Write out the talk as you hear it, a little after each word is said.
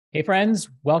Hey, friends,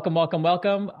 welcome, welcome,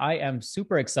 welcome. I am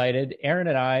super excited. Aaron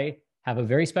and I have a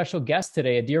very special guest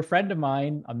today, a dear friend of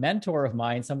mine, a mentor of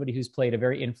mine, somebody who's played a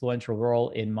very influential role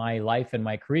in my life and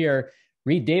my career.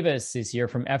 Reed Davis is here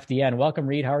from FDN. Welcome,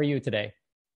 Reed. How are you today?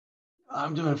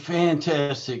 I'm doing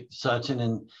fantastic, Sachin,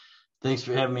 and thanks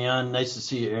for having me on. Nice to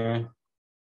see you, Aaron.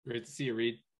 Great to see you,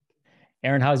 Reed.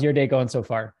 Aaron, how's your day going so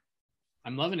far?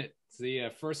 I'm loving it. It's the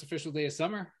first official day of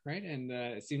summer, right? And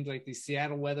it seems like the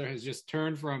Seattle weather has just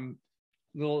turned from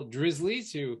a little drizzly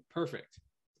to perfect.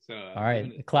 So, All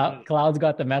right. Clouds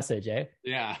got the message, eh?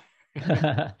 Yeah.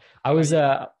 I was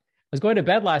going to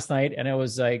bed last night and it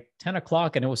was like 10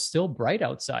 o'clock and it was still bright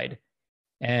outside.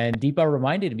 And Deepa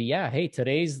reminded me, yeah, hey,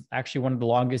 today's actually one of the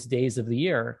longest days of the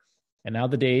year. And now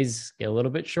the days get a little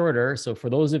bit shorter. So for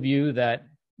those of you that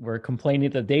were complaining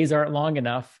that days aren't long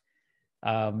enough,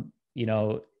 you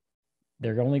know,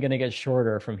 they're only going to get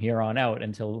shorter from here on out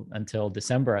until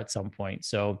December at some point.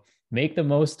 So make the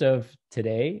most of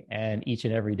today and each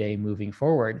and every day moving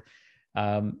forward.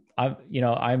 I'm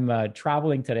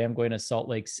traveling today. I'm going to Salt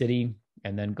Lake City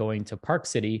and then going to Park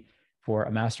City for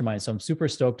a mastermind. So I'm super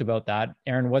stoked about that.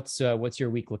 Aaron, what's your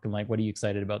week looking like? What are you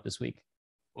excited about this week?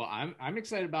 Well, I'm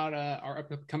excited about our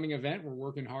upcoming event. We're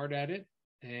working hard at it,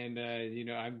 and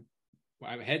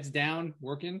I'm heads down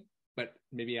working, but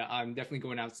maybe I'm definitely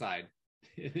going outside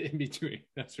in between.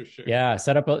 That's for sure. Yeah,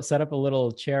 set up a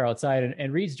little chair outside,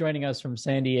 and Reed's joining us from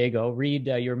San Diego. Reed,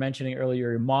 you were mentioning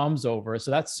earlier your mom's over,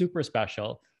 so that's super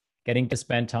special. Getting to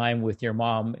spend time with your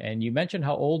mom, and you mentioned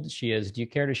how old she is. Do you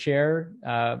care to share?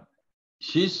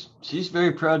 She's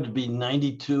very proud to be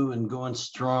 92 and going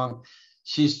strong.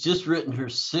 She's just written her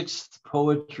 6th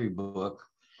poetry book.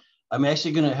 I'm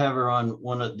actually going to have her on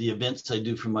one of the events I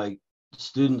do for my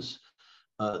students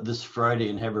this Friday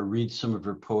and have her read some of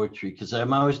her poetry, because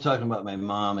I'm always talking about my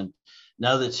mom, and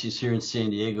now that she's here in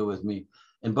San Diego with me.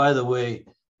 And by the way,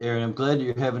 Aaron, I'm glad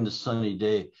you're having a sunny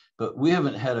day, but we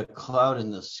haven't had a cloud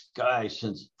in the sky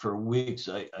for weeks.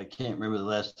 I can't remember the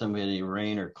last time we had any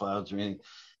rain or clouds or anything.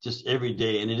 Just every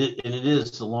day, and it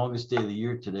is the longest day of the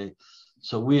year today.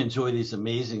 So we enjoy these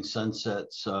amazing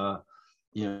sunsets, at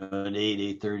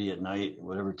 8:30 at night,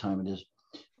 whatever time it is,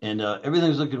 and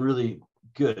everything's looking really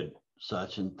good.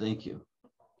 Sachin, thank you.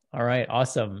 All right,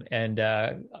 awesome, and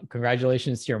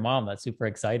congratulations to your mom. That's super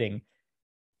exciting.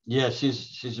 Yeah,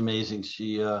 she's amazing.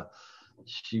 She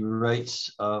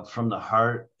writes from the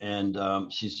heart, and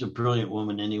she's a brilliant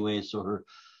woman anyway. So her,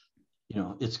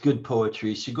 it's good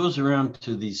poetry. She goes around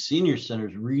to these senior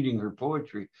centers reading her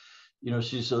poetry.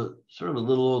 She's a sort of a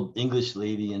little old English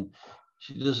lady, and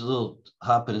she does a little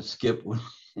hop and a skip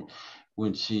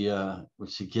when she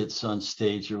gets on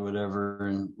stage or whatever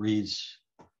and reads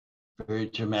very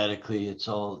dramatically. It's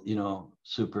all,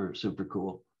 super, super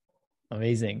cool.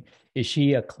 Amazing. Is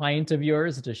she a client of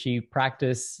yours? Does she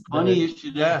practice Funny you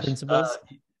should ask. principles?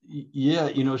 Yeah,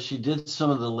 she did some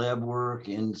of the lab work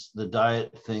and the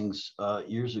diet things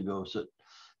years ago. So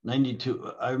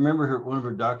 92, I remember one of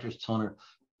her doctors telling her,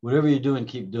 whatever you're doing,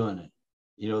 keep doing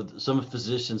it. Some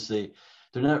physicians, they're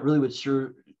not really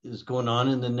sure is going on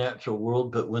in the natural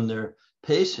world, but when their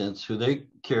patients who they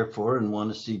care for and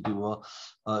want to see do well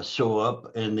show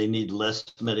up and they need less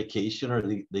medication, or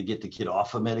they get the kid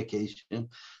off of medication,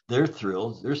 they're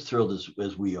thrilled. They're as thrilled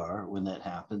as we are when that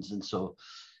happens. And so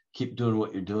keep doing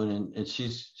what you're doing. And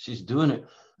she's doing it.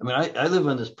 I mean, I live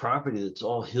on this property that's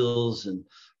all hills and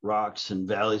rocks and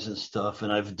valleys and stuff.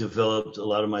 And I've developed a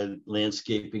lot of my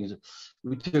landscaping.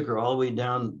 We took her all the way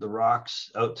down the rocks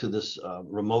out to this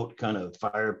remote kind of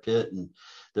fire pit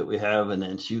that we have. And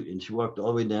then she walked all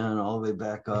the way down, all the way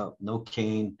back up, no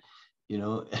cane,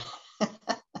 So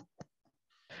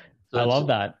I love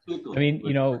that. I mean,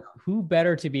 who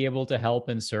better to be able to help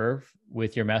and serve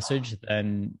with your message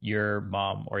than your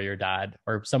mom or your dad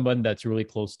or someone that's really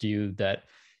close to you that,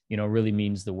 really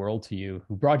means the world to you,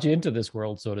 who brought you into this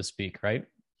world, so to speak, right?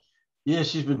 Yeah,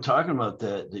 she's been talking about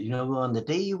that, on the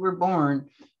day you were born,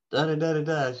 da da da da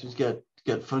da. She's got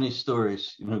funny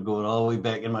stories, going all the way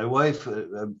back. And my wife, I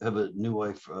have a new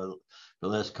wife for the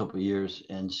last couple of years,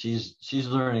 and she's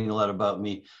learning a lot about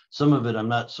me. Some of it I'm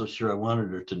not so sure I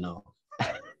wanted her to know.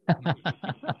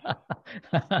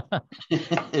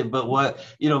 But what,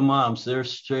 moms, they're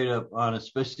straight up honest,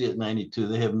 especially at 92.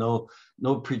 They have no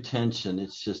pretension.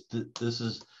 It's just this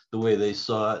is the way they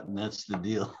saw it, and that's the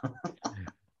deal.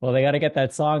 Well, they got to get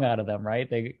that song out of them, right?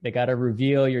 They got to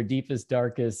reveal your deepest,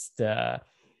 darkest,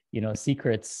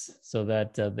 secrets so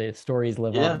that the stories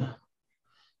live on.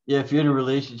 Yeah, if you're in a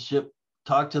relationship,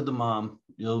 talk to the mom.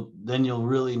 You'll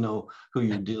really know who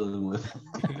you're dealing with.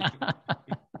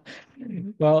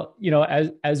 Well,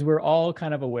 as we're all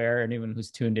kind of aware, and anyone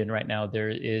who's tuned in right now, there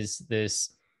is this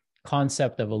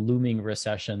concept of a looming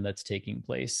recession that's taking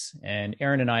place. And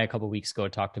Aaron and I, a couple of weeks ago,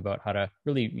 talked about how to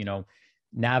really,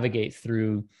 navigate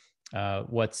through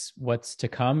what's to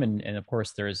come. And of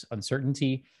course, there's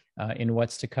uncertainty in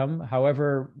what's to come.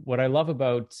 However, what I love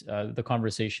about the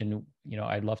conversation,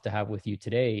 I'd love to have with you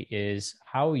today is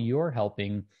how you're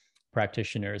helping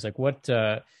practitioners. Like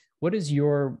what is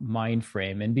your mind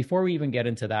frame? And before we even get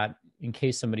into that, in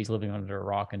case somebody's living under a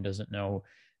rock and doesn't know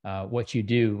what you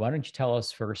do, why don't you tell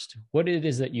us first what it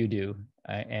is that you do,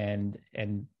 and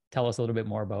tell us a little bit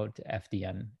more about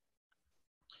FDN.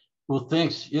 Well,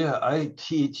 thanks. Yeah, I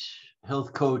teach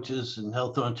health coaches and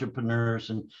health entrepreneurs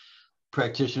and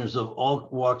practitioners of all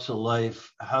walks of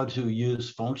life how to use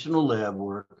functional lab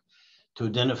work to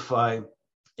identify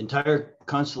entire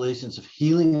constellations of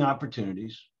healing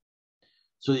opportunities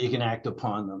so that you can act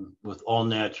upon them with all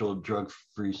natural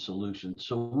drug-free solutions.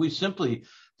 So we simply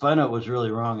find out what's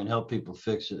really wrong and help people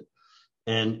fix it.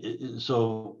 And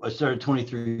so I started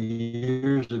 23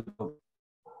 years ago,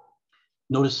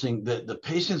 noticing that the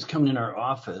patients coming in our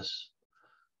office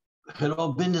had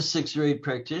all been to 6 or 8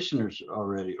 practitioners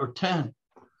already, or 10,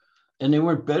 and they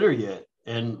weren't better yet.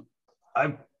 And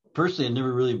I personally had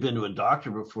never really been to a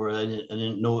doctor before. I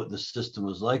didn't know what the system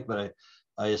was like, but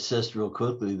I assessed real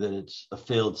quickly that it's a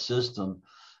failed system.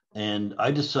 And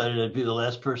I decided I'd be the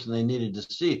last person they needed to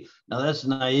see. Now, that's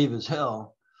naive as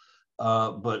hell,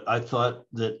 but I thought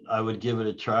that I would give it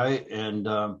a try. And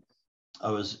I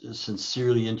was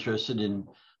sincerely interested in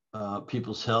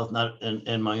people's health,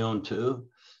 and my own too.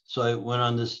 So I went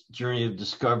on this journey of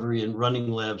discovery and running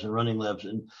labs.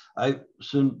 And I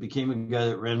soon became a guy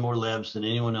that ran more labs than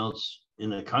anyone else in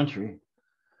the country,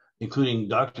 including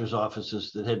doctors'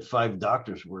 offices that had 5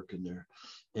 doctors working there.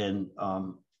 And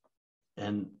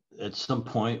at some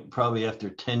point, probably after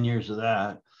 10 years of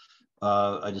that,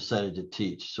 I decided to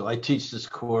teach. So I teach this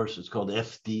course. It's called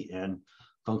FDN,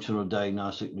 Functional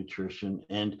Diagnostic Nutrition.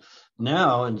 And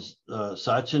now,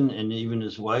 Sachin and even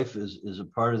his wife is a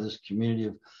part of this community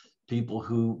of people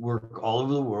who work all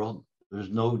over the world. There's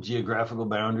no geographical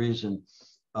boundaries, and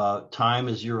time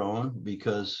is your own,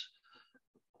 because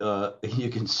you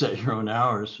can set your own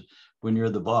hours when you're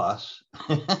the boss.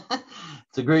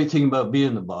 It's a great thing about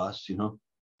being the boss,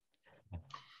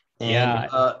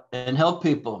 and help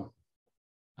people.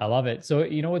 I love it. So,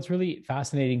 what's really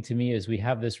fascinating to me is we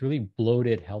have this really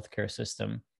bloated healthcare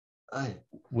system,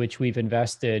 which we've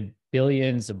invested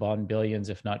billions upon billions,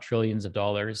 if not trillions of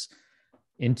dollars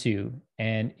into,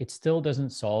 and it still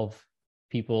doesn't solve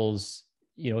people's,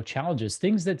 challenges,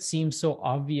 things that seem so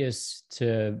obvious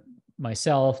to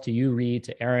myself, to you, Reed,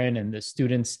 to Aaron, and the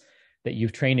students that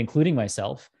you've trained, including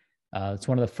myself. It's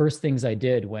one of the first things I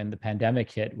did when the pandemic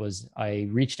hit was I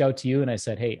reached out to you and I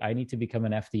said, hey, I need to become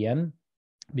an FDN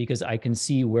because I can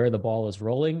see where the ball is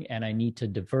rolling and I need to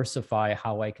diversify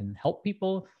how I can help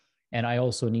people. And I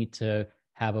also need to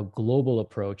have a global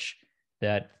approach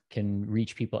that can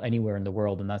reach people anywhere in the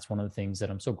world. And that's one of the things that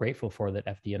I'm so grateful for that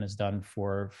FDN has done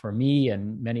for me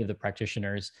and many of the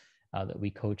practitioners that we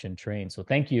coach and train. So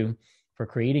thank you for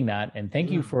creating that. And thank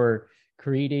you for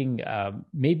creating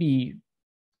maybe,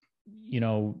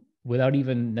 without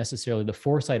even necessarily the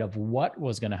foresight of what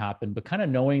was going to happen, but kind of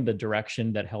knowing the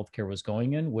direction that healthcare was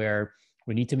going in, where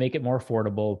we need to make it more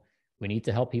affordable. We need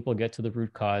to help people get to the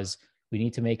root cause. We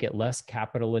need to make it less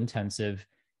capital intensive.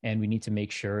 And we need to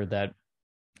make sure that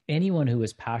anyone who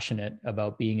is passionate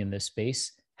about being in this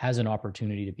space has an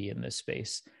opportunity to be in this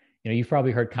space. You've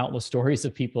probably heard countless stories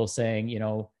of people saying,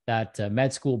 that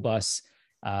med school bus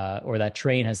or that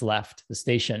train has left the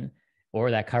station, or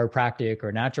that chiropractic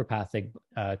or naturopathic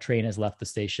train has left the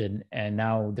station, and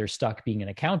now they're stuck being an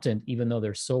accountant, even though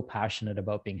they're so passionate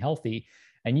about being healthy.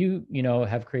 And you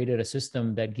have created a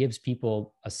system that gives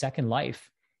people a second life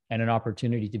and an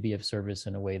opportunity to be of service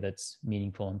in a way that's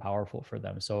meaningful and powerful for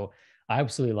them. So I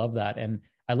absolutely love that. And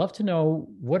I'd love to know,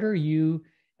 what are you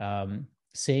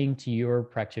saying to your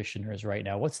practitioners right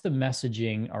now? What's the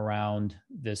messaging around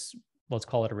this? Let's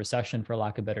call it a recession for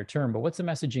lack of a better term, but what's the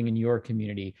messaging in your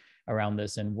community around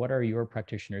this? And what are your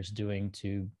practitioners doing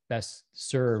to best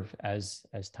serve as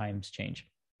times change?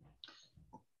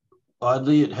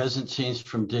 Oddly, it hasn't changed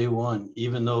from day one,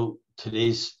 even though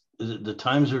the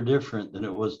times are different than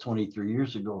it was 23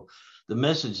 years ago. The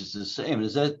message is the same.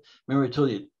 Remember I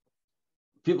told you,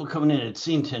 people coming in had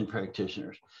seen 10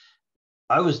 practitioners.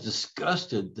 I was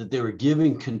disgusted that they were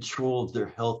giving control of their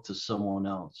health to someone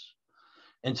else.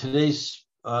 And today's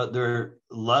there are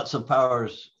lots of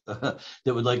powers that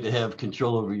would like to have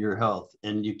control over your health,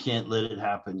 and you can't let it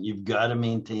happen. You've got to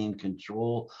maintain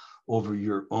control over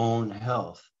your own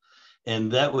health.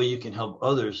 And that way you can help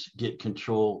others get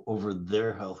control over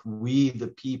their health. We, the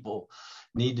people,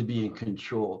 need to be in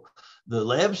control. The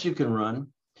labs you can run,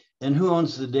 and who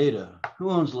owns the data?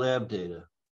 Who owns lab data?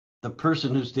 The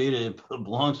person whose data it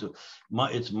belongs to.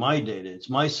 It's my data. It's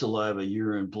my saliva,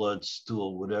 urine, blood,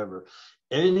 stool, whatever.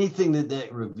 Anything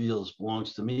that reveals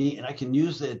belongs to me, and I can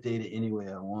use that data any way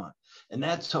I want. And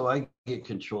that's how I get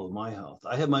control of my health.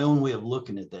 I have my own way of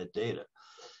looking at that data.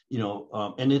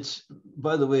 And it's,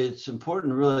 by the way, it's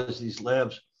important to realize these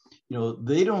labs,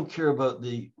 they don't care about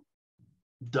the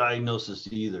diagnosis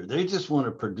either. They just want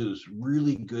to produce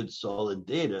really good, solid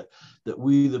data that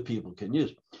we, the people, can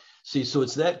use. See, so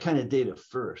it's that kind of data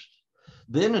first.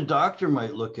 Then a doctor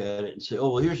might look at it and say, oh,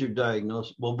 well, here's your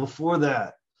diagnosis. Well, before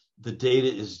that, the data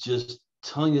is just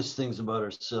telling us things about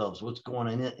ourselves, what's going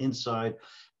on inside,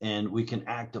 and we can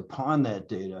act upon that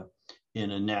data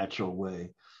in a natural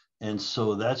way. And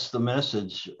so that's the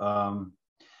message.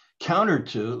 Counter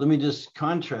to, let me just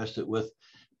contrast it with,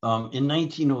 in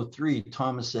 1903,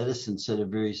 Thomas Edison said a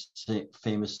very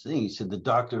famous thing. He said, the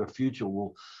doctor of the future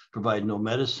will provide no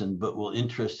medicine, but will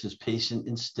interest his patient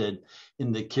instead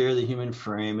in the care of the human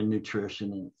frame and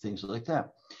nutrition and things like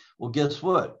that. Well, guess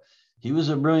what? He was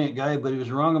a brilliant guy, but he was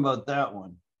wrong about that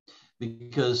one,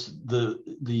 because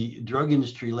the drug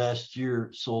industry last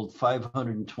year sold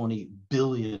 $520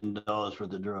 billion worth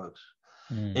of drugs.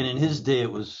 And in his day,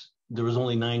 there was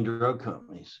only 9 drug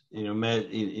companies,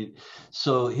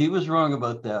 so he was wrong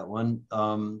about that one.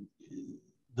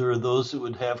 There are those that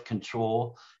would have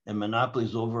control and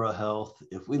monopolies over our health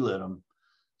if we let them.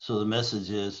 So the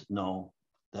message is, no,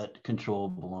 that control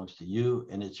belongs to you,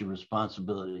 and it's your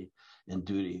responsibility and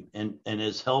duty. And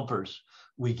as helpers,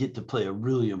 we get to play a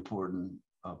really important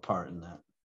part in that.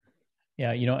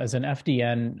 Yeah, as an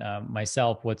FDN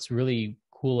myself, what's really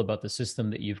cool about the system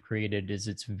that you've created is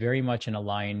it's very much in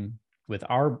line with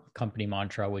our company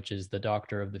mantra, which is the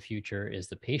doctor of the future is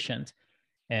the patient.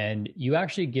 And you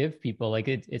actually give people,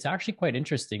 it's actually quite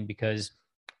interesting, because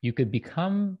you could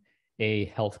become a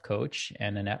health coach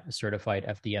and a certified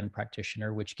FDN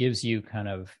practitioner, which gives you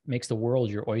makes the world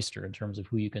your oyster in terms of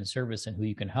who you can service and who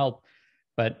you can help.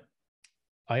 But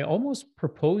I almost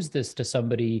propose this to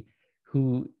somebody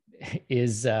who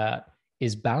is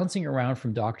bouncing around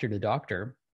from doctor to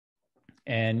doctor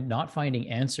and not finding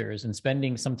answers and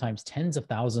spending sometimes tens of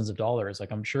thousands of dollars.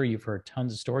 Like, I'm sure you've heard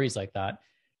tons of stories like that.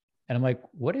 And I'm like,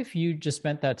 what if you just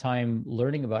spent that time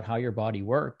learning about how your body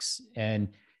works and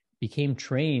became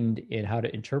trained in how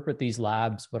to interpret these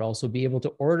labs, but also be able to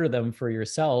order them for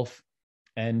yourself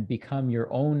and become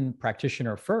your own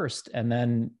practitioner first. And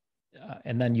then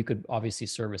you could obviously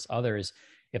service others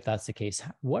if that's the case.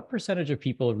 What percentage of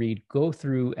people, Reed, go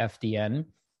through FDN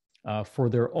for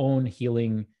their own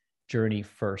healing journey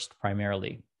first,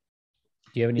 primarily?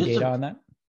 Do you have any data on that?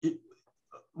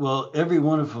 Well, every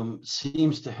one of them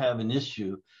seems to have an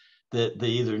issue that they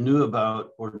either knew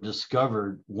about or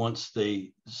discovered once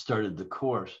they started the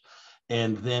course.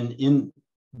 And then in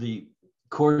the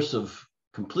course of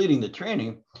completing the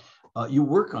training, you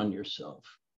work on yourself.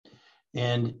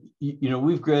 And,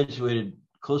 we've graduated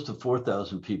close to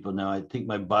 4,000 people now. I think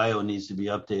my bio needs to be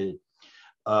updated.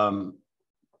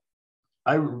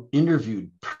 I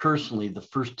interviewed personally the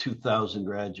first 2,000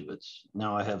 graduates.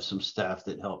 Now I have some staff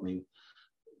that help me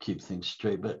keep things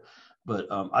straight, but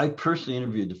I personally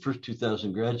interviewed the first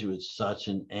 2,000 graduates,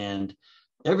 Sachin, and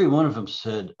every one of them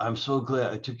said, I'm so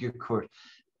glad I took your course.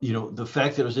 The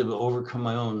fact that I was able to overcome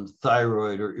my own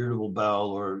thyroid or irritable bowel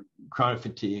or chronic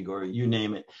fatigue or you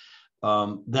name it,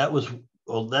 that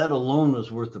alone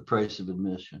was worth the price of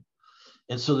admission.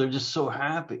 And so they're just so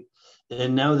happy.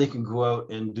 And now they can go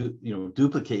out and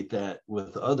duplicate that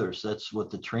with others. That's what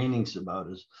the training's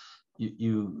about, is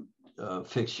you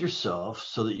fix yourself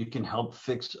so that you can help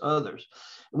fix others.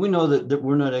 And we know that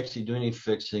we're not actually doing any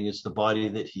fixing. It's the body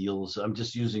that heals. I'm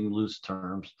just using loose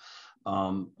terms.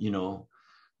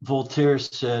 Voltaire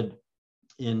said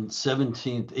in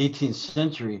 18th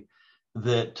century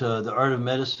that the art of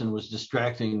medicine was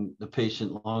distracting the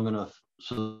patient long enough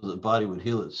so the body would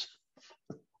heal itself.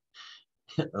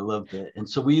 I love that. And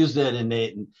so we use that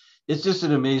innate, and it's just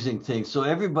an amazing thing. So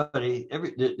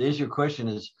there's your question,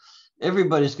 is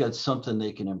everybody's got something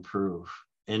they can improve.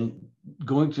 And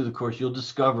going through the course, you'll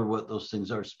discover what those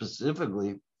things are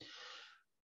specifically.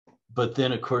 But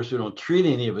then, of course, we don't treat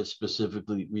any of it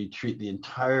specifically. We treat the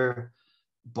entire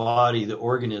body, the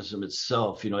organism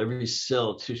itself, every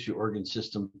cell, tissue, organ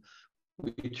system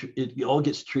it all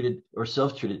gets treated or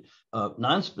self-treated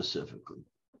non-specifically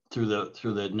through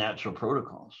the natural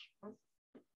protocols.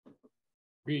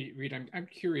 Reed, I'm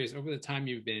curious, over the time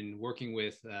you've been working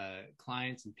with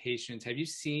clients and patients, have you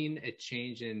seen a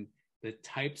change in the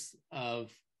types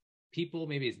of people,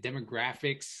 maybe it's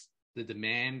demographics, the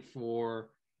demand for,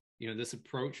 this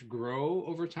approach grow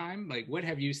over time? Like, what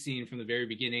have you seen from the very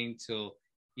beginning till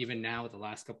even now with the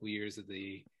last couple of years of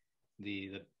the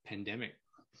pandemic?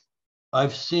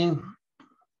 I've seen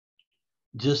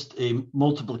just a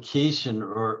multiplication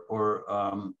or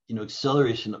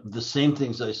acceleration of the same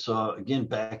things I saw again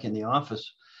back in the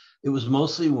office. It was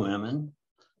mostly women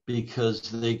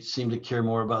because they seem to care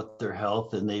more about their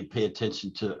health and they pay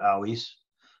attention to owies.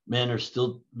 Men are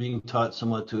still being taught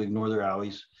somewhat to ignore their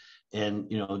owies and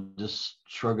just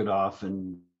shrug it off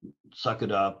and suck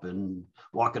it up and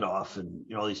walk it off and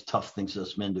all these tough things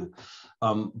us men do.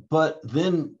 But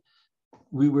then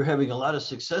we were having a lot of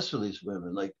success with these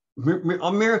women, like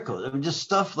a miracle. I mean, just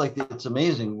stuff like that. It's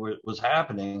amazing what was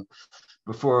happening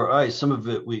before our eyes. Some of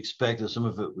it we expected, some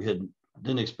of it we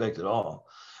didn't expect at all.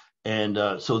 And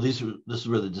so this is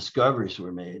where the discoveries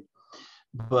were made.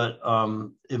 But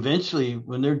eventually,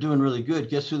 when they're doing really good,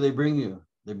 guess who they bring you?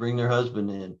 They bring their husband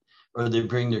in, or they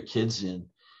bring their kids in.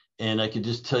 And I could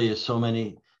just tell you so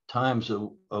many times a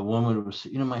woman was,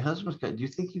 my husband's got, do you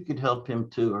think you could help him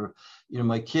too? Or,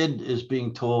 my kid is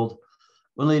being told,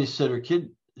 one lady said her kid,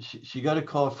 she got a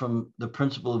call from the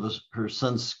principal of her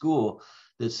son's school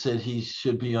that said he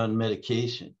should be on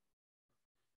medication.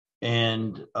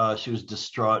 And she was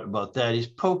distraught about that. He's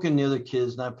poking the other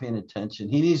kids, not paying attention.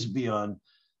 He needs to be on,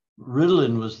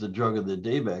 Ritalin was the drug of the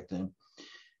day back then.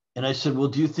 And I said, well,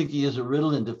 do you think he has a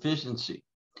Ritalin deficiency?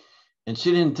 And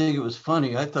she didn't think it was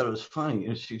funny. I thought it was funny.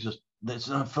 And she just, that's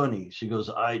not funny. She goes,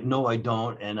 I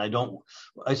don't. And I don't.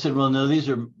 I said, well, no, these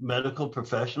are medical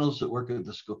professionals that work at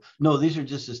the school. No, these are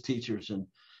just his teachers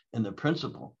and the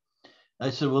principal.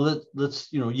 I said, well, let's,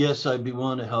 yes, I'd be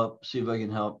willing to help, see if I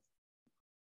can help.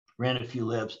 Ran a few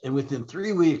labs. And within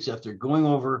 3 weeks after going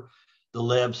over the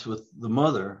labs with the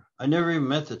mother, I never even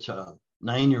met the child,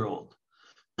 9-year-old,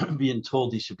 being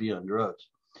told he should be on drugs.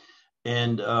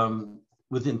 And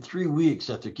within 3 weeks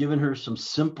after giving her some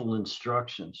simple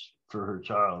instructions for her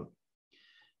child,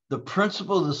 the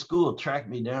principal of the school tracked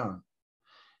me down.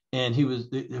 And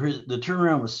the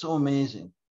turnaround was so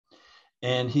amazing.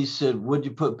 And he said, what'd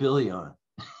you put Billy on?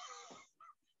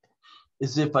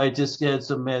 As if I just had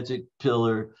some magic pill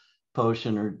or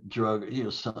potion or drug,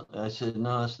 I said,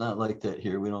 no, it's not like that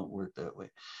here. We don't work that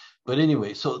way. But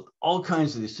anyway, so all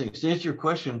kinds of these things. To answer your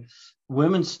question,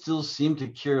 women still seem to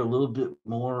care a little bit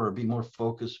more or be more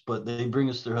focused, but they bring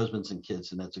us their husbands and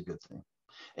kids, and that's a good thing.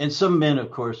 And some men, of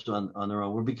course, on their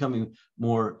own. We're becoming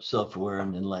more self-aware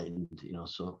and enlightened,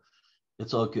 so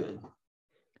it's all good.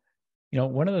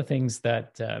 One of the things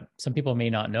that some people may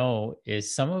not know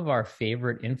is some of our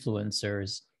favorite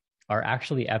influencers are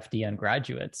actually FDN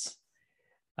graduates.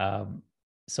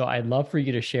 So I'd love for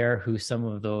you to share who some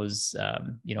of those,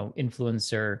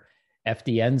 influencer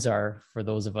FDNs are for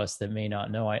those of us that may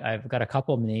not know. I've got a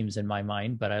couple of names in my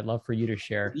mind, but I'd love for you to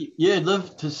share. Yeah, I'd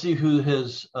love to see who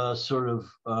has sort of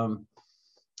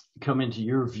come into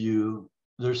your view.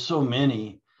 There's so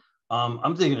many.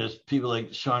 I'm thinking of people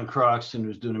like Sean Croxton,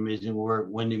 who's doing amazing work,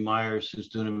 Wendy Myers, who's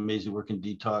doing amazing work in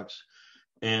detox,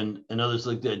 and others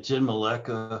like that. Jen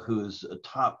Maleka, who is a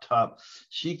top.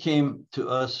 She came to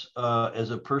us as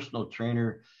a personal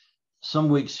trainer. Some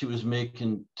weeks she was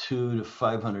making $200 to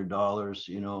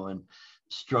 $500, and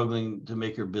struggling to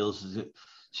make her bills.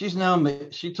 She told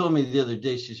me the other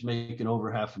day she's making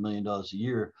over $500,000 a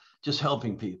year just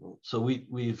helping people. So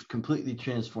we've completely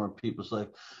transformed people's life.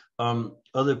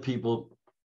 Other people,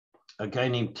 a guy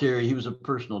named Terry, he was a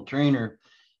personal trainer,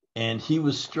 and he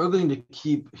was struggling to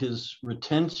keep his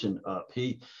retention up.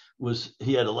 He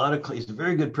had a lot of, he's a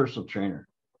very good personal trainer,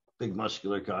 big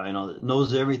muscular guy and all that,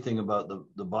 knows everything about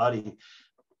the body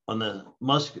on the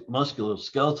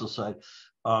musculoskeletal side.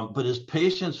 But his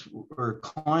patients or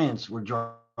clients were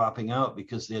dropping out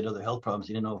because they had other health problems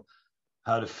he didn't know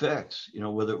how to fix,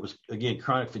 whether it was, again,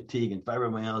 chronic fatigue and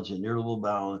fibromyalgia and irritable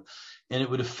bowel, and it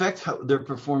would affect their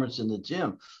performance in the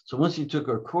gym. So once he took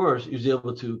our course, he was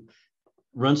able to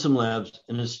run some labs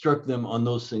and instruct them on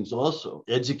those things also,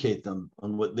 educate them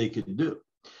on what they could do.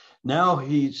 Now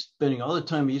he's spending all the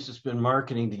time he used to spend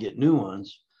marketing to get new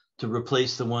ones to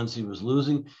replace the ones he was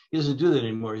losing. He doesn't do that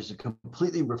anymore. He's a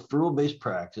completely referral-based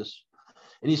practice,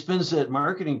 and he spends that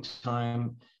marketing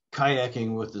time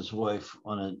kayaking with his wife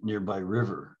on a nearby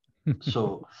river.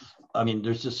 So, I mean,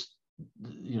 there's just,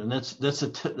 that's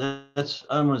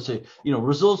I don't want to say,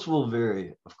 results will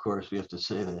vary. Of course, we have to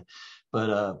say that,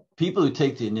 But people who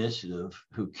take the initiative,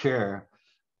 who care,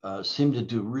 seem to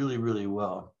do really, really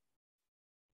well.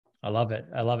 I love it.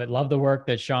 I love it. Love the work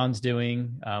that Sean's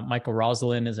doing. Michael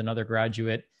Rosalind is another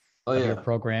graduate of your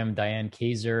program. Diane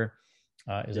Kaiser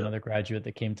is another graduate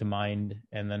that came to mind.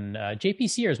 And then JP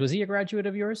Sears, was he a graduate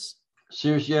of yours?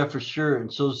 Sears, yeah, for sure.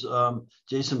 And so's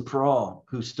Jason Prawl,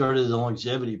 who started the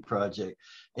Longevity Project,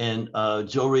 and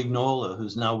Joe Rignola,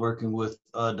 who's now working with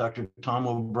Dr. Tom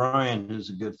O'Brien, who's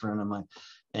a good friend of mine,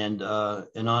 and on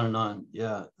and on.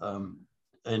 Yeah.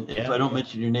 And if I don't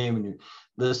mention your name and you're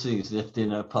listening,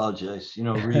 then I apologize.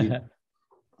 Reed.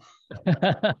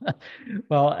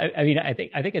 Well, I mean, I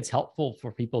think it's helpful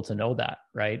for people to know that,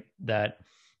 right? That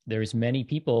there's many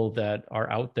people that are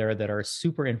out there that are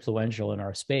super influential in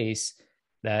our space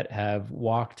that have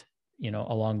walked,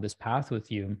 along this path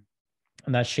with you,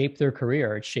 and that shaped their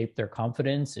career. It shaped their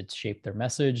confidence. It's shaped their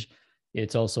message.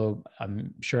 It's also,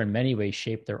 I'm sure, in many ways,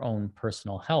 shaped their own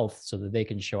personal health so that they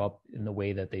can show up in the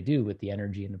way that they do with the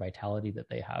energy and the vitality that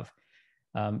they have.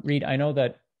 Reed, I know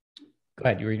that. Go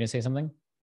ahead. You were going to say something?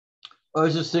 I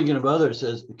was just thinking of others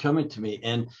as coming to me,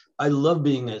 and I love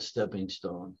being that stepping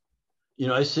stone.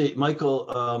 I say Michael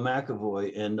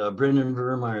McAvoy and Brendan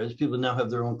Vermeer, these people now have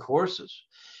their own courses,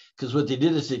 because what they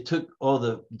did is they took all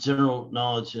the general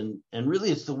knowledge and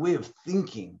really it's the way of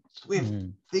thinking. It's the way of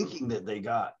thinking that they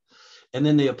got. And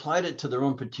then they applied it to their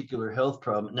own particular health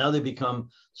problem. Now they become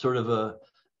sort of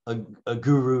a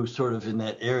guru sort of in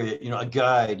that area, a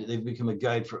guide. They've become a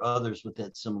guide for others with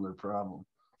that similar problem.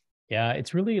 Yeah,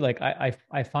 it's really like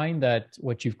I find that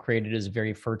what you've created is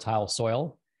very fertile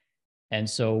soil. And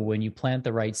so when you plant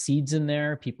the right seeds in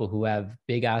there, people who have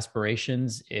big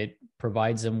aspirations, it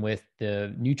provides them with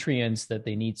the nutrients that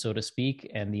they need, so to speak,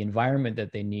 and the environment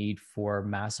that they need for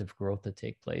massive growth to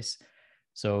take place.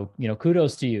 So,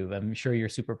 kudos to you. I'm sure you're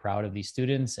super proud of these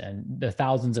students and the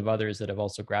thousands of others that have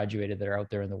also graduated that are out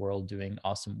there in the world doing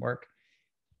awesome work.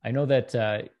 I know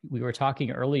that we were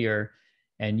talking earlier,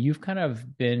 and you've kind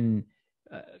of been,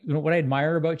 what I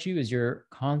admire about you is you're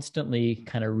constantly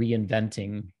kind of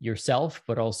reinventing yourself,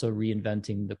 but also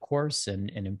reinventing the course and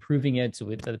improving it. So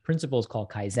the principle is called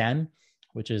Kaizen,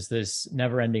 which is this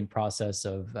never-ending process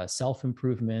of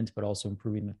self-improvement, but also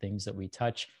improving the things that we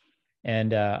touch.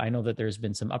 And I know that there's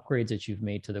been some upgrades that you've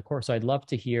made to the course. So I'd love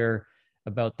to hear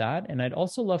about that. And I'd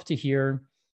also love to hear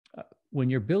when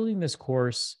you're building this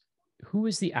course, who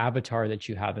is the avatar that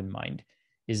you have in mind?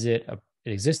 Is it an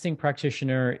existing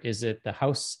practitioner? Is it the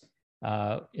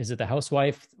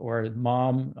housewife or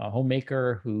mom, a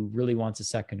homemaker who really wants a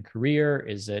second career?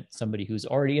 Is it somebody who's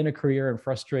already in a career and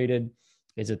frustrated?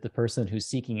 Is it the person who's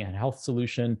seeking a health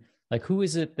solution? Like, who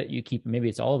is it that you keep? Maybe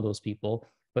it's all of those people,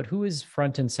 but who is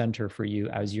front and center for you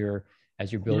as you're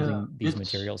building these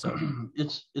materials out?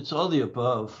 It's all the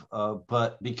above,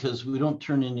 but because we don't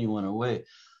turn anyone away.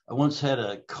 I once had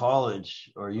a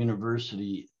college or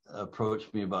university approach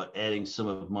me about adding some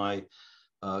of my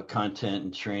content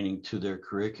and training to their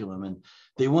curriculum, and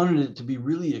they wanted it to be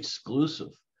really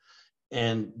exclusive.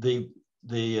 And they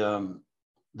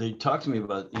talked to me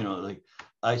about, like,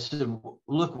 I said,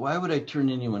 look, why would I turn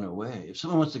anyone away? If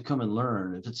someone wants to come and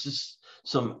learn, if it's just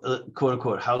some quote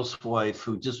unquote housewife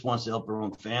who just wants to help her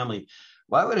own family,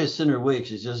 why would I send her away?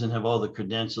 Because she doesn't have all the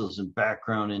credentials and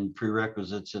background and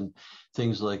prerequisites and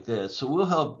things like that. So we'll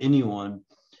help anyone,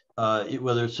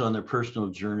 whether it's on their personal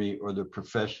journey or their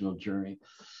professional journey.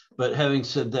 But having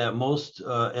said that, most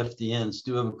FDNs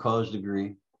do have a college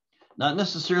degree, not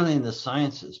necessarily in the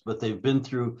sciences, but they've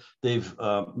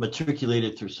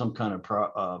matriculated through some kind of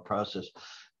process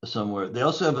somewhere. They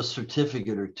also have a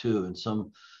certificate or two in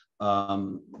some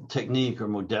technique or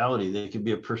modality. They could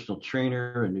be a personal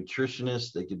trainer, a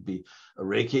nutritionist, they could be a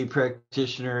Reiki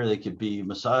practitioner, they could be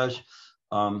massage,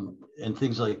 and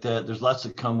things like that. There's lots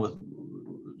that come with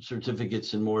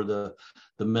certificates in more the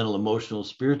mental, emotional,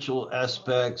 spiritual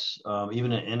aspects,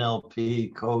 even an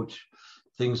NLP coach,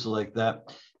 things like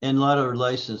that. And a lot are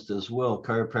licensed as well,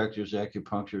 chiropractors,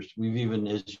 acupuncturists. We've even,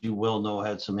 as you well know,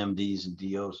 had some MDs and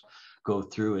DOs go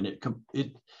through, and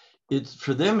it's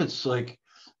for them, it's like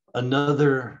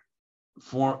another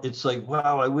form. It's like,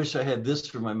 wow, I wish I had this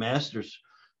for my master's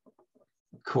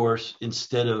course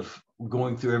instead of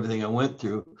going through everything I went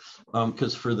through,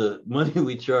 because for the money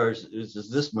we charge is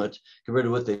just this much compared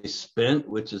to what they spent,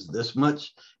 which is this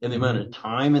much, and the amount of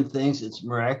time and things. It's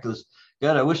miraculous.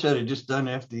 God, I wish I'd have just done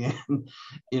FDN,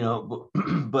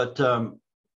 but so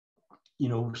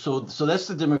that's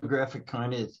the demographic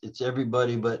kind of. It's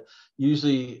everybody, but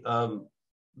usually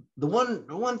the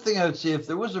one thing I would say, if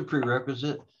there was a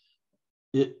prerequisite,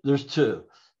 there's two.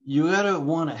 You gotta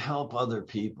want to help other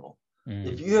people.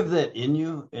 If you have that in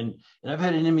you, and I've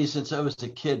had it in me since I was a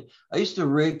kid. I used to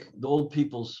rake the old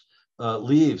people's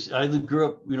leaves. I grew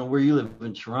up, where you live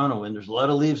in Toronto, and there's a lot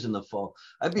of leaves in the fall.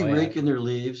 I'd be raking their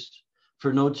leaves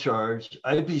for no charge.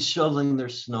 I'd be shoveling their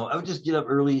snow. I would just get up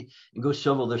early and go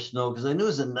shovel their snow because I knew it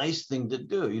was a nice thing to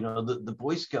do. The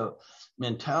Boy Scout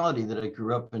mentality that I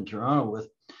grew up in Toronto with.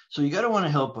 So you got to want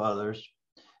to help others,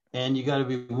 and you got to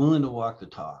be willing to walk the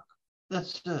talk.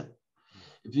 That's it.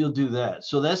 If you'll do that.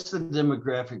 So that's the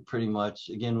demographic pretty much.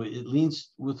 Again, it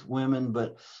leans with women,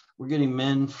 but we're getting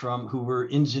men who were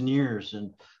engineers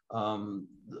and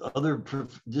other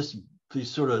just these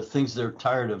sort of things they're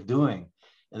tired of doing,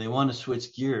 and they want to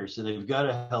switch gears, and they've got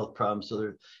a health problem.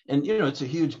 So it's a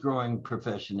huge growing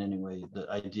profession anyway, the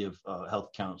idea of health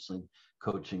counseling,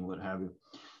 coaching, what have you.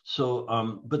 So,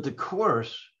 but the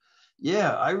course,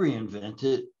 I reinvent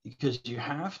it because you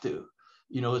have to.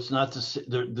 It's not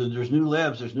there's new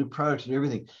labs, there's new products and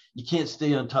everything. You can't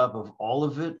stay on top of all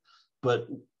of it, but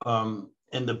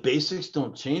and the basics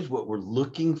don't change. What we're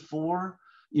looking for,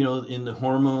 in the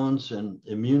hormones and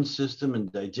immune system and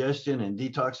digestion and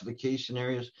detoxification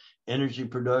areas, energy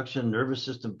production, nervous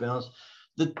system balance,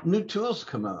 the new tools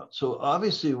come out. So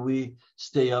obviously we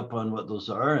stay up on what those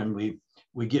are, and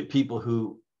we get people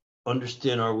who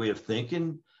understand our way of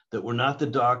thinking, that we're not the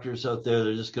doctors out there that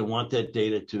are just going to want that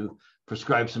data to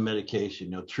prescribe some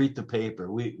medication, treat the paper.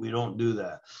 We don't do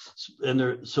that.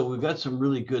 And so we've got some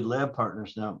really good lab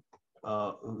partners now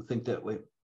who think that way.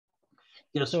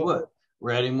 Guess what?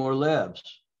 We're adding more labs.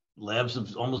 Labs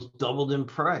have almost doubled in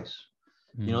price.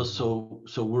 So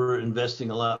we're investing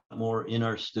a lot more in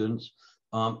our students.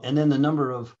 And then the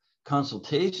number of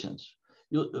consultations.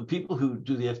 People who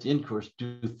do the FDN course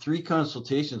do 3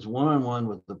 consultations one-on-one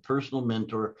with the personal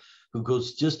mentor who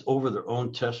goes just over their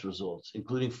own test results,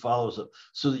 including follows up,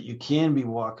 so that you can be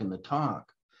walking the talk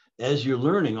as you're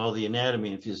learning all the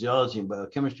anatomy and physiology and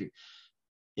biochemistry.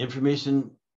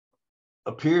 Information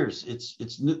appears.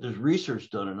 There's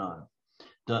research done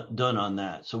on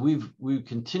that. So we've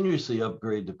continuously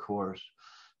upgraded the course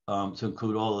to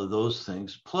include all of those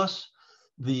things. Plus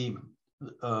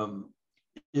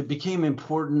it became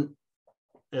important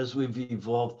as we've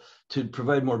evolved to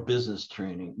provide more business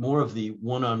training, more of the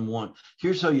one-on-one.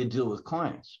 Here's how you deal with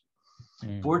clients.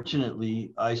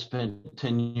 Fortunately, I spent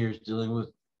 10 years dealing with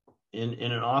in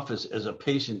an office as a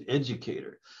patient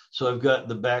educator. So I've got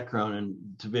the background and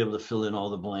to be able to fill in all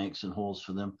the blanks and holes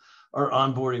for them. Our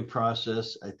onboarding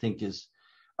process, I think,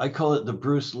 I call it the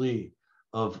Bruce Lee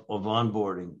of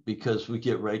onboarding, because we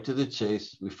get right to the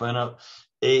chase. We find out,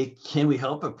 can we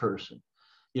help a person?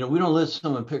 We don't let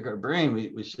someone pick our brain.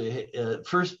 We say, hey,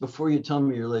 first, before you tell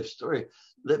me your life story,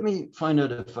 let me find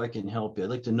out if I can help you. I'd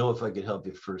like to know if I could help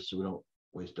you first, so we don't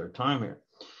waste our time here.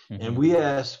 And we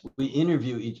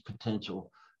interview each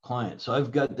potential client. So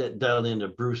I've got that dialed into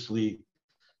Bruce Lee,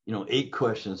 8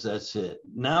 questions, that's it.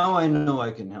 Now I know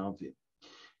I can help you,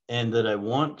 and that I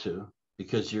want to,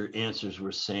 because your answers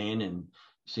were sane and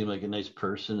seem like a nice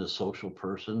person, a social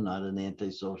person, not an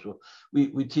antisocial.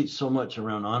 We teach so much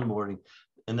around onboarding.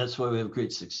 And that's why we have a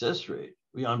great success rate.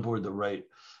 We onboard the right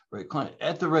client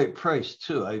at the right price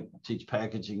too. I teach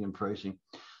packaging and pricing.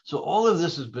 So all of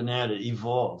this has been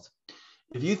evolved.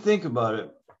 If you think about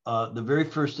it, the very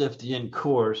first FDN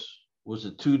course was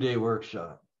a 2-day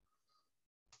workshop.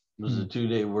 It was a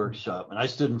 2-day workshop. And I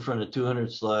stood in front of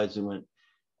 200 slides and went,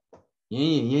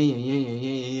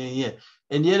 yeah.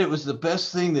 And yet it was the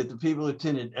best thing that the people who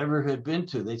attended ever had been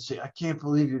to. They'd say, I can't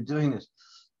believe you're doing this.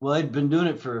 Well, I'd been doing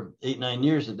it for 8-9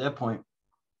 years at that point,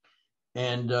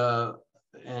 and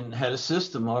had a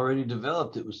system already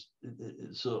developed.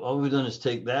 So all we've done is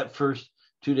take that first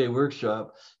 2-day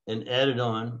workshop and add it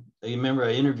on. You remember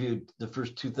I interviewed the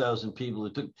first 2,000 people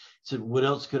who said, what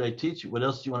else could I teach you? What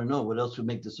else do you want to know? What else would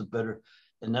make this a better?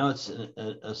 And now it's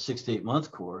a 6 to 8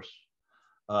 month course.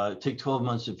 Take 12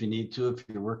 months if you need to. If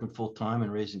you're working full time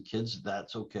and raising kids,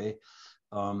 that's okay.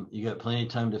 You got plenty of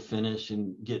time to finish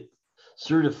and get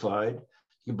certified.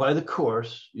 You buy the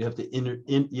course. You have to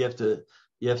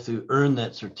you have to earn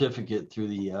that certificate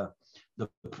through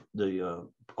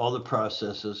all the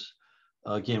processes.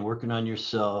 Again, working on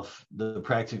yourself, the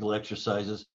practical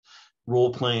exercises,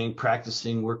 role playing,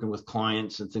 practicing, working with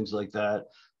clients and things like that.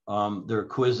 There are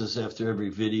quizzes after every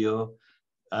video.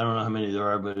 I don't know how many there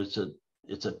are, but it's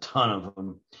a ton of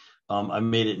them. I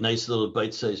made it nice little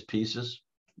bite-sized pieces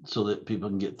so that people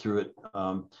can get through it.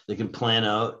 They can plan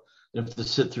out. They have to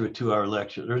sit through a 2-hour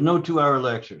lecture. There's no 2-hour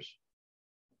lectures.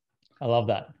 I love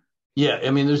that. Yeah,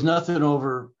 I mean, there's nothing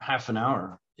over half an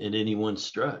hour in any one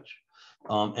stretch.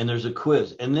 And there's a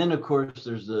quiz. And then, of course,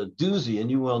 there's a doozy,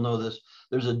 and you well know this.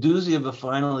 There's a doozy of a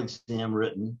final exam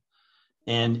written.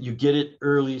 and you get it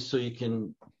early so you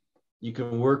can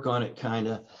work on it kind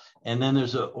of. And then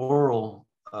there's an oral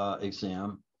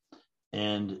exam,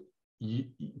 and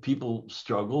people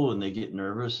struggle and they get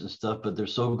nervous and stuff, but they're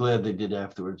so glad they did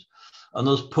afterwards. On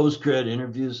those post-grad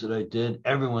interviews that I did,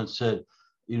 everyone said,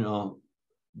 you know,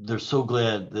 they're so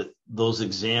glad that those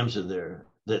exams are there,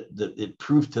 that it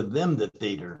proved to them that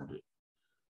they'd earned it.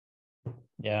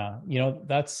 Yeah, you know,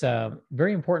 that's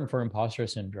very important for imposter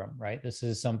syndrome, right? This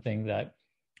is something that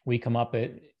we come up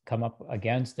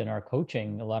against in our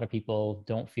coaching. A lot of people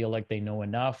don't feel like they know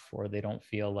enough, or they don't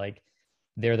feel like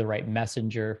they're the right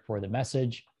messenger for the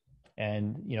message.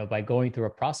 And, you know, by going through a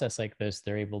process like this,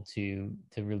 they're able to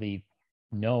really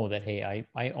know that, hey,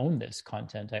 I own this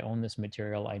content, I own this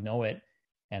material, I know it,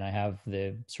 and I have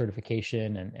the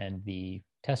certification and the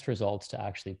test results to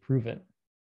actually prove it.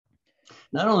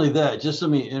 Not only that, just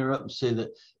let me interrupt and say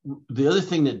that the other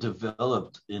thing that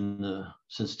developed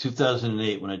since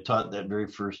 2008, when I taught that very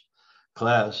first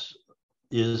class,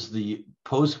 is the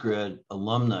post-grad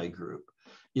alumni group.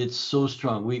 It's so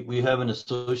strong. We have an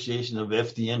association of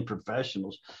FDN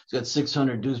professionals. It's got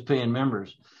 600 dues-paying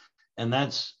members, and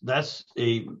that's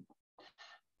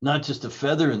not just a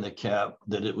feather in the cap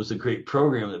that it was a great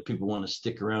program that people want to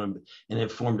stick around and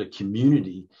have formed a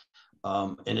community.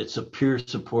 And it's a peer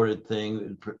supported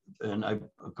thing. And I,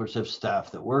 of course, have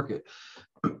staff that work it.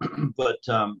 But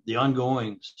the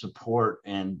ongoing support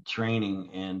and training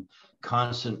and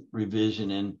constant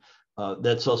revision, and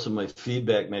that's also my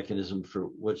feedback mechanism for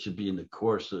what should be in the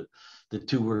course. The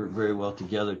two work very well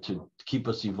together to keep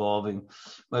us evolving.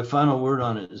 My final word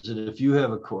on it is that if you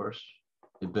have a course,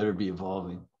 it better be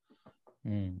evolving.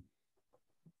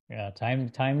 Yeah,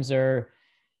 times are,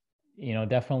 you know,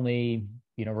 definitely,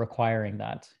 you know, requiring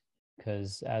that,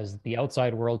 because as the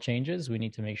outside world changes, we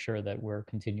need to make sure that we're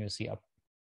continuously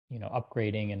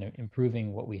upgrading and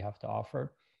improving what we have to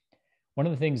offer. One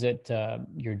of the things that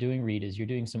you're doing, Reed, is you're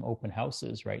doing some open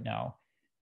houses right now,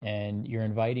 and you're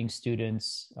inviting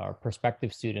students or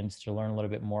prospective students to learn a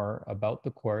little bit more about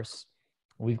the course.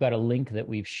 We've got a link that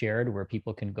we've shared where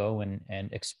people can go and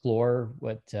explore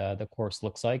what the course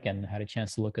looks like, and had a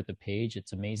chance to look at the page.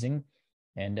 It's amazing.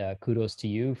 And kudos to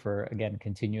you for, again,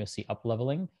 continuously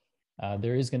up-leveling.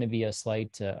 There is going to be a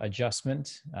slight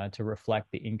adjustment to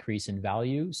reflect the increase in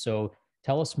value. So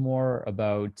tell us more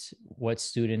about what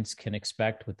students can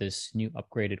expect with this new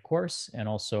upgraded course, and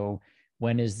also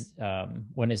when is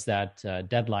that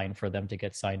deadline for them to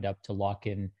get signed up to lock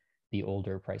in the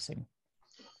older pricing?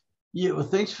 Yeah, well,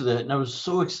 thanks for that. And I was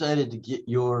so excited to get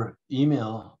your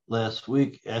email last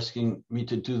week asking me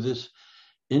to do this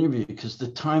interview, because the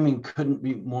timing couldn't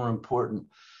be more important.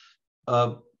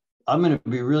 I'm going to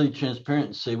be really transparent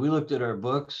and say we looked at our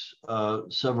books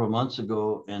several months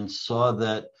ago and saw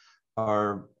that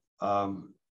our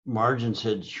margins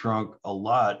had shrunk a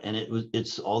lot, and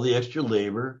it's all the extra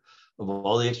labor of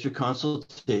all the extra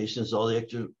consultations, all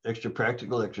the extra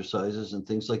practical exercises and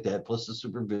things like that, plus the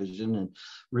supervision and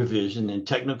revision and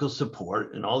technical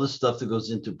support and all the stuff that goes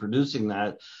into producing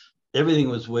that. Everything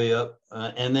was way up.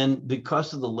 And then the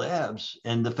cost of the labs,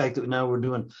 and the fact that now we're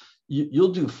doing,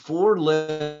 you'll do 4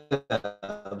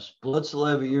 labs, blood,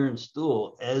 saliva, urine,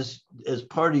 stool, as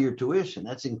part of your tuition.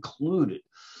 That's included.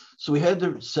 So we had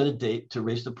to set a date to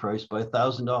raise the price by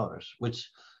 $1,000, which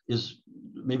is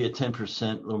maybe a 10%,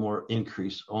 a little more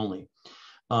increase only.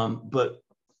 But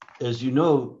as you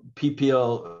know,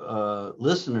 PPL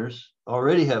listeners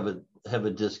already have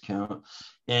a discount,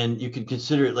 and you could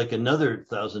consider it like another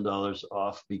 $1,000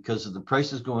 off, because of the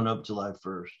prices going up July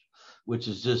 1st, which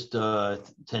is just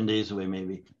 10 days away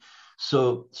maybe.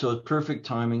 So it's perfect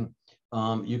timing.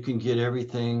 You can get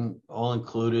everything all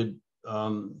included.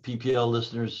 PPL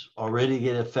listeners already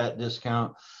get a fat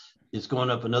discount. It's going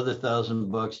up another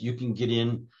 $1,000. You can get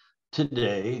in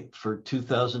today for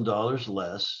 $2,000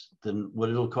 less than what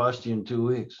it'll cost you in 2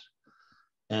 weeks.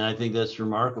 And I think that's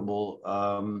remarkable.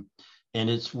 And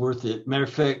it's worth it. Matter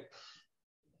of fact,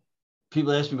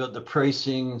 people ask me about the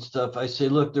pricing and stuff. I say,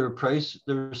 look, there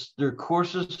are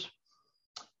courses.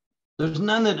 There's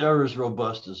none that are as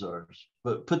robust as ours,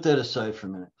 but put that aside for a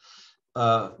minute.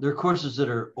 There are courses that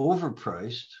are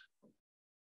overpriced,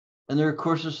 and there are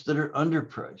courses that are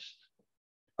underpriced.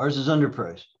 Ours is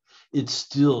underpriced. It's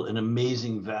still an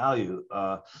amazing value,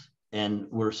 and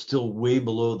we're still way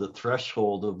below the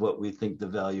threshold of what we think the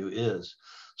value is.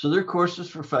 So there are courses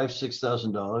for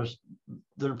 $5,000-$6,000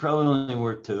 that are probably only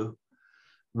worth $2,000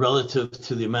 relative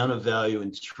to the amount of value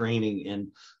and training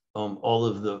and all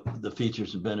of the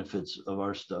features and benefits of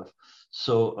our stuff.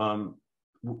 So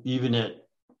even at,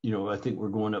 I think we're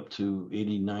going up to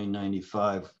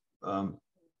 $89.95.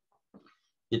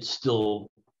 It's still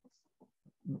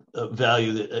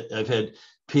value that I've had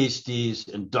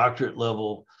PhDs and doctorate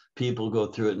level people go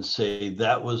through it and say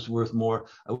that was worth more.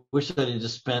 I wish I had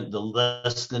just spent the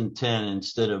less than 10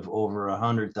 instead of over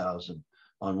 100,000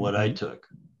 on what I took.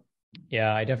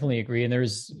 Yeah, I definitely agree. And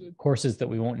there's courses that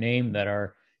we won't name that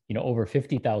are, over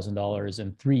 $50,000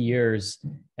 in 3 years,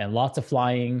 and lots of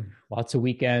flying, lots of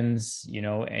weekends,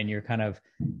 and you're kind of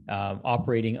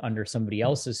operating under somebody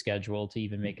else's schedule to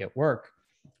even make it work.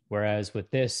 Whereas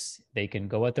with this, they can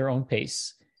go at their own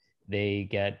pace. They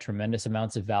get tremendous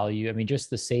amounts of value. I mean, just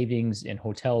the savings in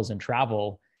hotels and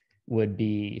travel would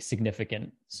be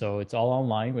significant. So it's all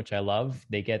online, which I love.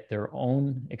 They get their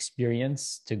own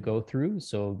experience to go through.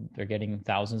 So they're getting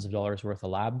thousands of dollars worth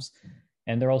of labs.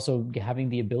 And they're also having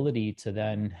the ability to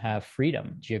then have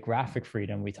freedom, geographic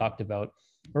freedom we talked about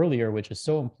earlier, which is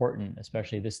so important,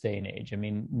 especially this day and age. I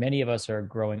mean, many of us are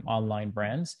growing online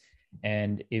brands.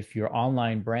 And if your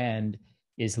online brand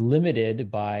is limited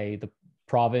by the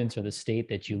province or the state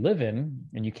that you live in,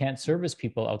 and you can't service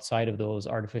people outside of those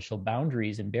artificial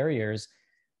boundaries and barriers,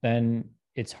 then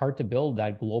it's hard to build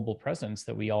that global presence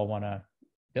that we all want to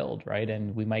build, right?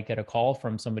 And we might get a call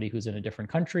from somebody who's in a different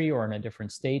country or in a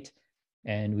different state,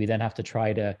 and we then have to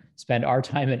try to spend our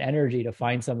time and energy to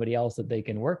find somebody else that they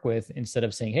can work with, instead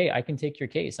of saying, hey, I can take your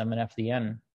case, I'm an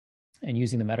FDN. And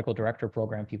using the medical director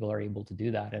program, people are able to do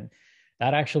that. And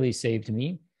that actually saved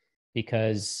me,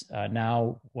 because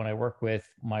now when I work with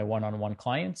my one-on-one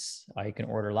clients, I can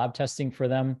order lab testing for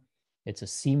them. It's a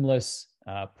seamless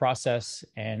process,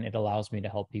 and it allows me to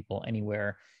help people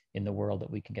anywhere in the world that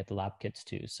we can get the lab kits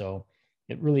to. So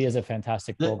it really is a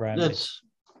fantastic program.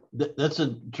 That's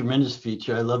a tremendous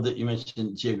feature. I love that you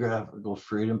mentioned geographical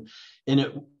freedom.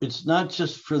 And it's not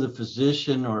just for the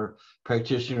physician or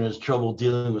practitioner who has trouble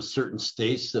dealing with certain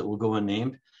states that will go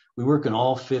unnamed. We work in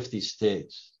all 50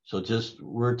 states. So just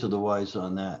word to the wise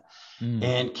on that.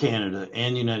 And Canada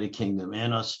and United Kingdom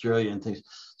and Australia and things.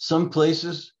 Some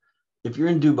places, if you're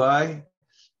in Dubai,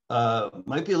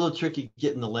 might be a little tricky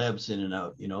getting the labs in and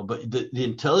out, but the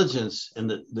intelligence and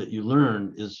that you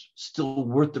learn is still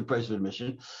worth the price of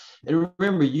admission. And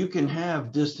remember, you can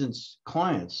have distance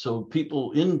clients. So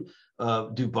people in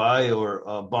Dubai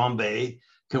or Bombay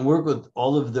can work with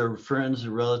all of their friends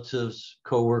and relatives,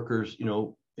 coworkers,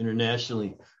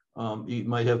 internationally. You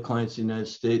might have clients in the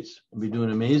United States be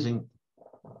doing amazing.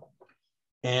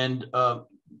 And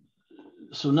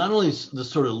so not only the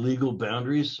sort of legal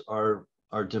boundaries are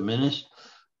diminished.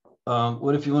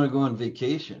 What if you want to go on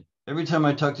vacation? Every time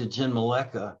I talk to Jen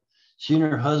Maleka, she and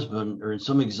her husband are in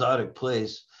some exotic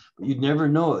place, but you'd never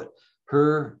know it.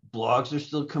 Her blogs are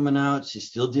still coming out. She's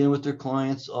still dealing with her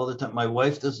clients all the time. My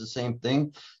wife does the same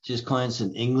thing. She has clients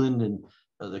in England and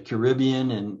the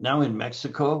Caribbean and now in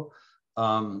Mexico,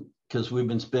 because we've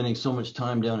been spending so much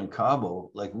time down in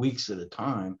Cabo, like weeks at a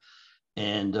time.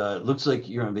 And it looks like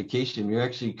you're on vacation. You're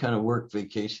actually kind of work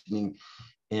vacationing.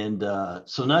 And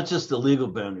so not just the legal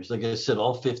boundaries, like I said,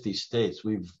 all 50 states,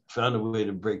 we've found a way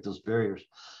to break those barriers.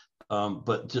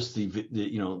 But just the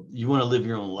you want to live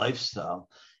your own lifestyle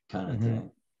kind of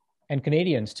thing. And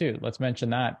Canadians too. Let's mention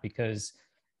that, because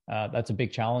that's a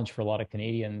big challenge for a lot of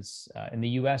Canadians. In the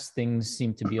US, things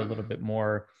seem to be a little bit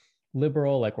more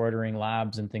liberal, like ordering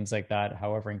labs and things like that.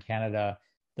 However, in Canada,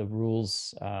 the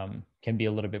rules can be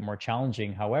a little bit more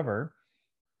challenging. However,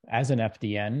 as an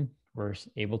FDN, we're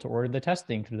able to order the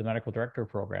testing through the medical director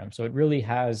program. So it really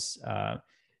has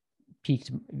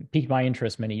piqued my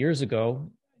interest many years ago,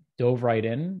 dove right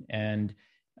in. And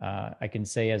I can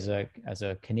say as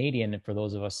a Canadian, and for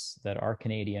those of us that are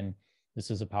Canadian,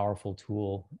 this is a powerful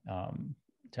tool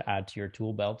to add to your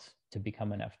tool belt to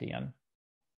become an FDN.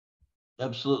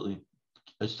 Absolutely.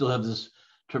 I still have this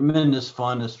tremendous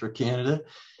fondness for Canada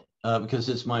because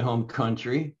it's my home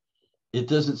country. It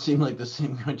doesn't seem like the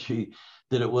same country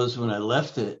that it was when I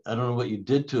left it. I don't know what you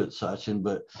did to it, Sachin,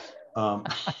 but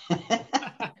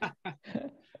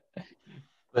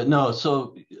but no.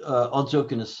 So all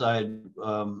joking aside,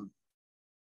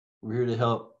 we're here to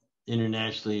help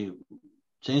internationally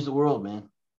change the world, man.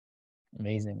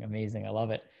 Amazing. I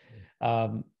love it.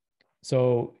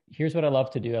 So here's what I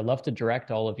love to do. I love to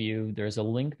direct all of you. There's a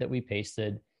link that we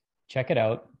pasted. Check it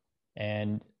out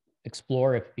and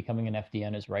explore if becoming an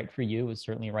FDN is right for you. It was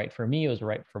certainly right for me. It was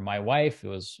right for my wife. It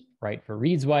was right for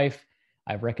Reed's wife.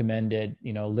 I've recommended,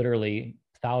 literally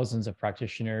thousands of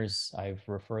practitioners. I've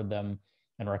referred them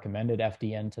and recommended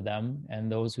FDN to them,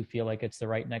 and those who feel like it's the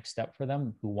right next step for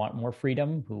them, who want more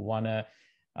freedom, who want to,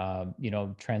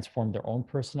 transform their own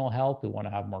personal health, who want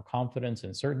to have more confidence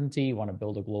and certainty, want to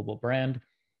build a global brand.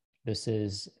 This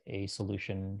is a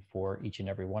solution for each and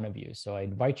every one of you. So I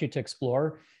invite you to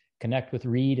explore. connect with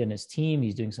Reed and his team.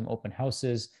 He's doing some open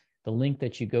houses. The link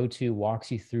that you go to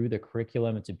walks you through the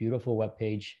curriculum. It's a beautiful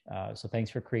webpage. So thanks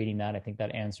for creating that. I think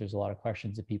that answers a lot of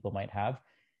questions that people might have.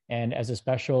 And as a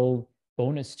special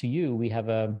bonus to you, we have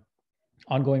a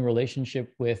ongoing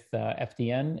relationship with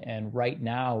FDN. And right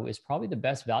now is probably the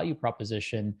best value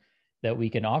proposition that we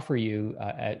can offer you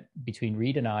between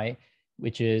Reed and I,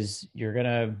 which is you're going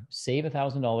to save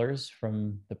 $1,000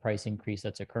 from the price increase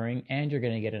that's occurring, and you're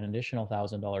going to get an additional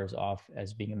 $1,000 off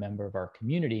as being a member of our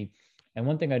community. And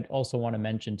one thing I'd also want to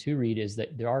mention too, Reed, is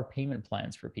that there are payment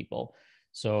plans for people.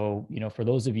 So, for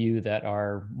those of you that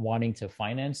are wanting to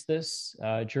finance this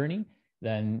journey,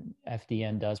 then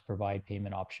FDN does provide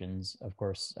payment options, of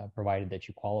course, provided that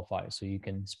you qualify. So you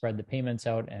can spread the payments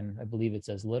out, and I believe it's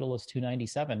as little as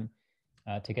 $297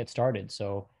 to get started.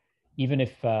 So even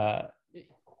if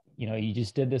you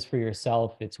just did this for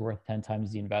yourself, it's worth 10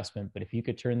 times the investment. But if you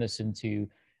could turn this into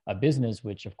a business,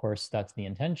 which of course that's the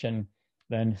intention,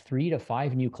 then 3 to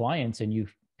 5 new clients and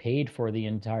you've paid for the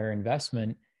entire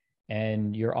investment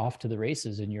and you're off to the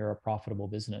races and you're a profitable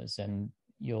business. And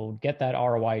you'll get that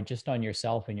ROI just on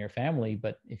yourself and your family.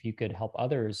 But if you could help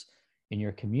others in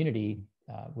your community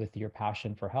with your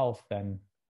passion for health, then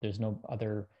there's no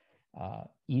other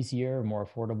easier, more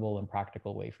affordable and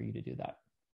practical way for you to do that.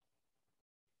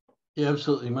 Yeah,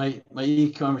 absolutely. My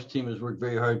e-commerce team has worked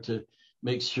very hard to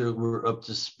make sure we're up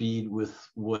to speed with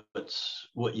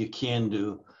what you can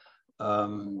do,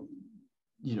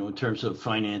 in terms of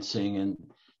financing and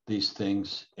these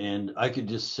things. And I could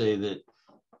just say that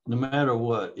no matter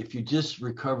what, if you just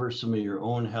recover some of your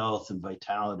own health and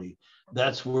vitality,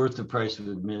 that's worth the price of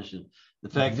admission. The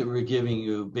fact that we're giving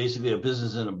you basically a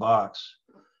business in a box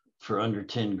for under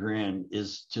 10 grand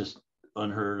is just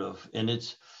unheard of. And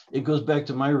it goes back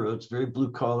to my roots, very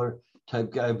blue collar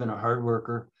type guy. I've been a hard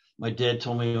worker. My dad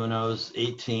told me when I was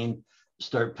 18,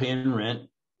 start paying rent.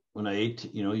 When I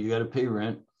ate, you got to pay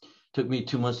rent. Took me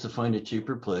 2 months to find a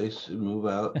cheaper place and move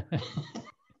out.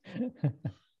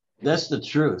 That's the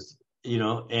truth,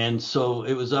 and so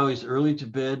it was always early to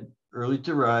bed, early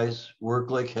to rise,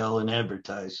 work like hell, and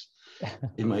advertise.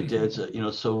 In my dad's,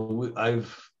 so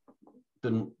I've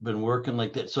been working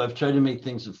like that. So I've tried to make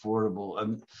things affordable.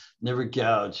 I've never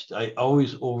gouged. I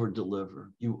always over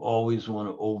deliver. You always want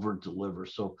to over deliver.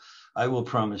 So I will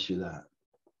promise you that.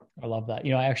 I love that.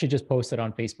 I actually just posted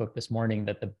on Facebook this morning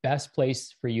that the best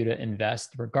place for you to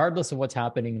invest, regardless of what's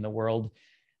happening in the world,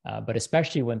 but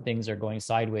especially when things are going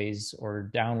sideways or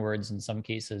downwards in some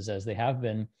cases, as they have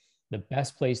been, the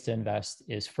best place to invest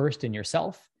is first in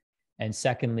yourself and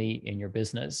secondly in your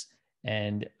business.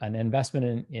 And an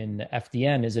investment in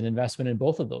FDN is an investment in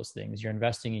both of those things. You're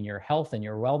investing in your health and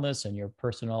your wellness and your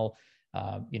personal,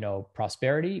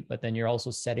 prosperity, but then you're also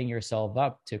setting yourself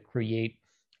up to create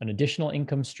an additional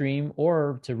income stream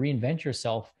or to reinvent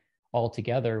yourself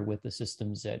altogether with the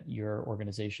systems that your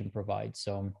organization provides.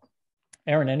 So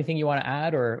Aaron, anything you want to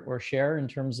add or share in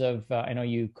terms of, I know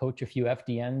you coach a few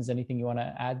FDNs, anything you want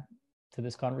to add to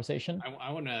this conversation?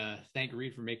 I want to thank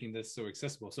Reed for making this so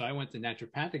accessible. So I went to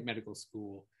naturopathic medical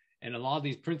school, and a lot of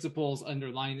these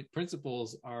underlying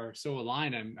principles are so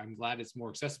aligned. I'm glad it's more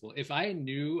accessible. If I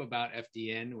knew about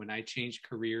FDN when I changed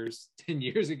careers 10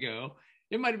 years ago,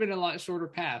 it might've been a lot shorter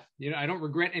path. I don't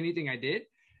regret anything I did,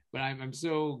 but I'm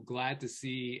so glad to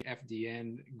see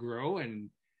FDN grow and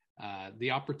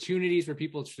the opportunities for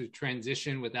people to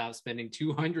transition without spending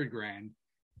 200 grand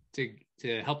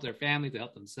to help their family, to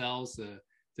help themselves,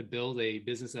 to build a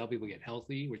business to help people get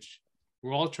healthy, which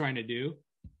we're all trying to do,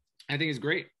 I think is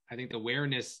great. I think the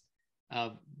awareness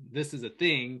of this is a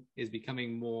thing is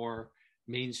becoming more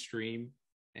mainstream.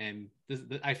 And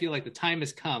I feel like the time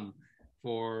has come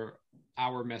for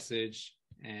our message.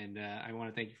 And I want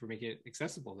to thank you for making it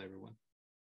accessible to everyone.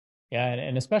 Yeah,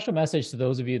 and a special message to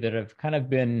those of you that have kind of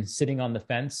been sitting on the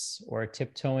fence or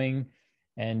tiptoeing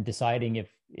and deciding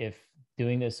if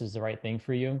doing this is the right thing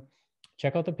for you.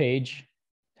 Check out the page,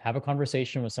 have a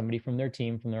conversation with somebody from their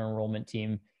team, from their enrollment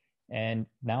team, and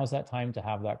now is that time to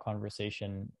have that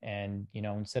conversation. And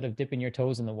instead of dipping your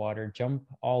toes in the water, jump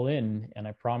all in. And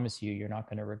I promise you're not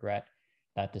going to regret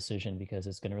that decision, because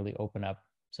it's going to really open up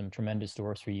some tremendous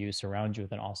doors for you, surround you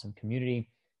with an awesome community,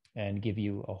 and give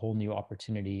you a whole new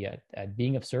opportunity at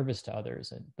being of service to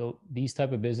others. And these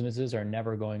type of businesses are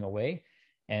never going away.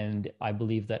 And I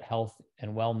believe that health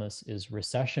and wellness is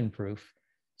recession proof.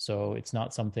 So it's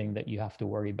not something that you have to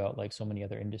worry about like so many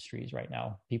other industries right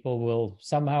now. People will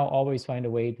somehow always find a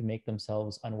way to make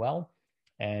themselves unwell.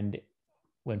 And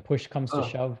when push comes to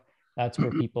shove, that's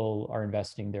where people are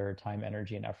investing their time,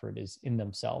 energy, and effort, is in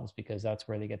themselves, because that's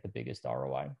where they get the biggest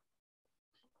ROI.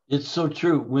 It's so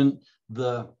true. When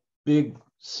the big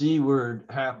C word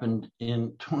happened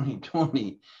in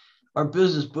 2020, our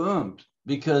business boomed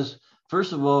because,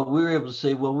 first of all, we were able to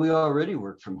say, well, we already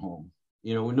work from home.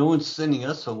 You know, no one's sending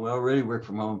us home. We already work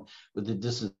from home with the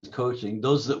distance coaching.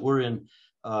 Those that were in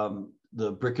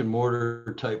the brick and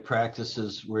mortar type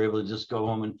practices were able to just go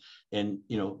home and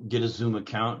you know, get a Zoom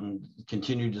account and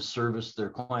continue to service their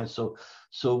clients.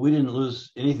 So we didn't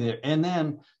lose anything there. And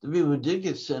then the people who did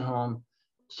get sent home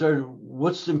started,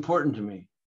 what's important to me?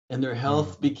 And their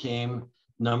health became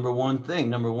number one thing.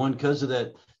 Number one, because of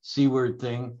that C word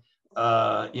thing,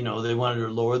 you know, they wanted to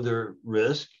lower their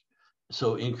risk.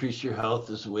 So increase your health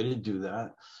is a way to do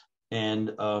that.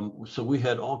 And so we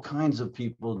had all kinds of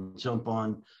people jump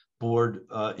on board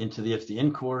into the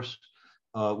FDN course.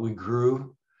 We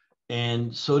grew,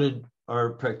 and so did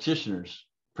our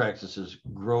practices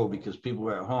grow because people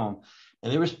were at home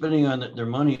and they were spending on their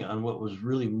money on what was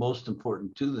really most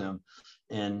important to them.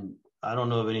 And I don't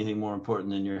know of anything more important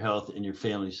than your health and your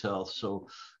family's health. So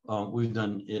we've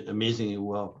done it amazingly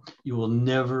well. You will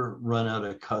never run out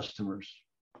of customers.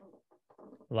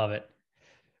 Love it.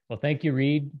 Well, thank you,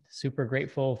 Reed. Super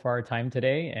grateful for our time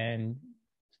today, and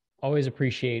always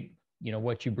appreciate, you know,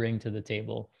 what you bring to the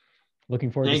table.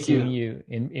 Looking forward to seeing you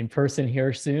in person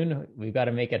here soon. We've got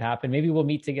to make it happen. Maybe we'll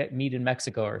meet in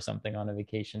Mexico or something on a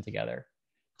vacation together.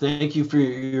 Thank you for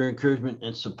your encouragement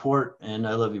and support. And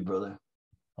I love you, brother.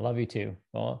 I love you too.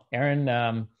 Well,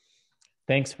 Aaron,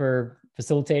 thanks for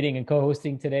facilitating and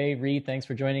co-hosting today. Reed, thanks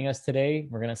for joining us today.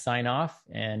 We're going to sign off,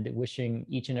 and wishing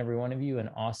each and every one of you an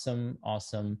awesome,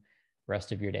 awesome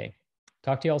rest of your day.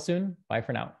 Talk to you all soon. Bye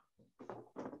for now.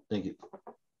 Thank you.